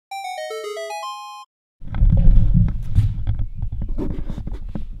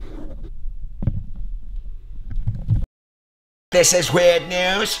This is weird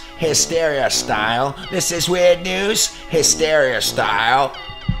news, hysteria style. This is weird news, hysteria style.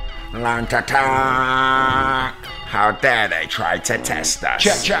 Lang-ta-ta. How dare they try to test us?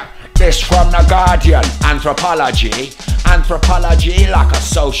 Check. This from The Guardian. Anthropology. Anthropology like a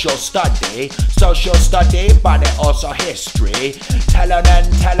social study. Social study, but it also history. Tell her then.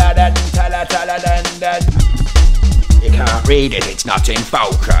 You can't read it, it's not in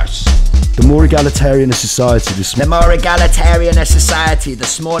focus. The more egalitarian a society, the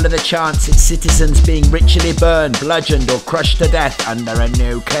smaller the chance its citizens being ritually burned, bludgeoned or crushed to death under a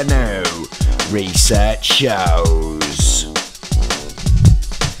new canoe. Research shows.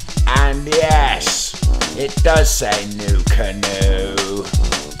 And yes, it does say new canoe.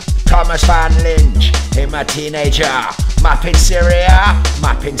 Thomas Van Lynch, him a teenager, mapping Syria.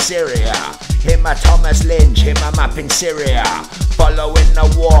 Him a Thomas Lynch, him a mapping Syria, following the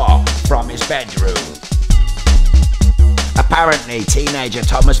war from his bedroom. Apparently, teenager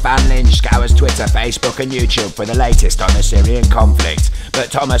Thomas Van Lynch scours Twitter, Facebook and YouTube for the latest on the Syrian conflict. But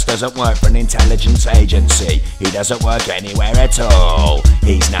Thomas doesn't work for an intelligence agency. He doesn't work anywhere at all.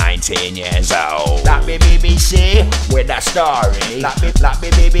 He's 19 years old. That be BBC with that story. That be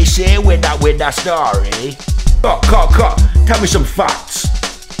BBC with that story. Cut. Tell me some facts.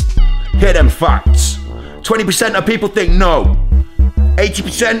 Hear them facts. 20% of people think no.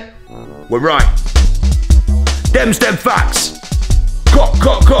 80%? We're right. Them's them facts. Cut.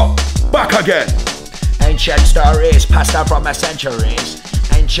 Back again. Ancient stories passed down from the centuries.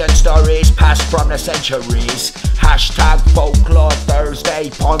 Ancient stories passed from the centuries. Hashtag Folklore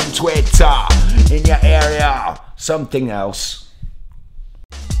Thursday on Twitter. In your area. Something else.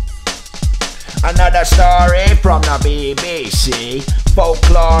 Another story from the BBC.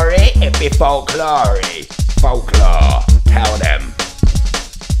 Folklore, it be folklore. Folklore, tell them.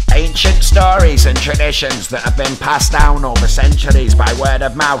 Ancient stories and traditions that have been passed down over centuries by word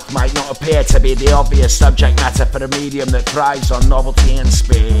of mouth might not appear to be the obvious subject matter for a medium that thrives on novelty and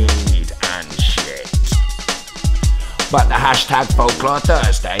speed and shit. But the hashtag Folklore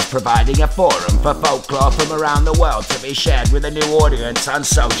Thursday is providing a forum for folklore from around the world to be shared with a new audience on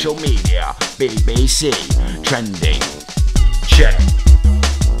social media. BBC, trending, check.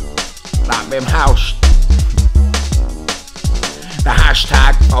 Like them house. The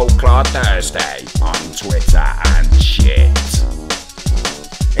hashtag Folklore Thursday on Twitter and shit.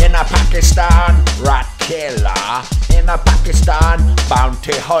 In a Pakistan, rat killer. In a Pakistan,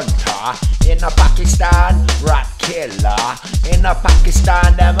 bounty hunter. In a Pakistan, rat killer. In a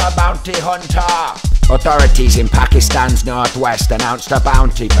Pakistan, them a bounty hunter. Authorities in Pakistan's northwest announced a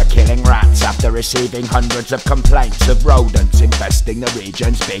bounty for killing rats after receiving hundreds of complaints of rodents infesting the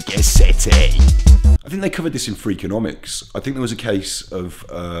region's biggest city. I think they covered this in Freakonomics. I think there was a case of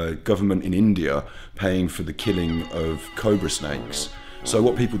government in India paying for the killing of cobra snakes. So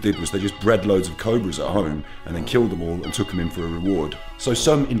what people did was they just bred loads of cobras at home and then killed them all and took them in for a reward. So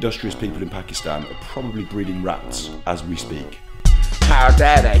some industrious people in Pakistan are probably breeding rats as we speak. How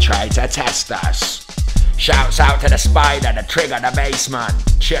dare they try to test us? Shouts out to the spider, the trigger, the baseman.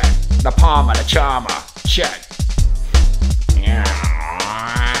 Check. The palmer, the charmer. Check. Yeah.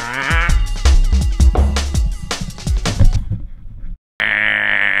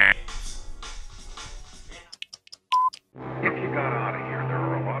 If you got out of here, there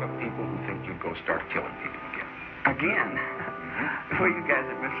are a lot of people who think you'd go start killing people again. Again? Well, you guys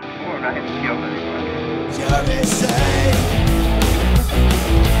have missed before and I haven't killed anybody. You're insane.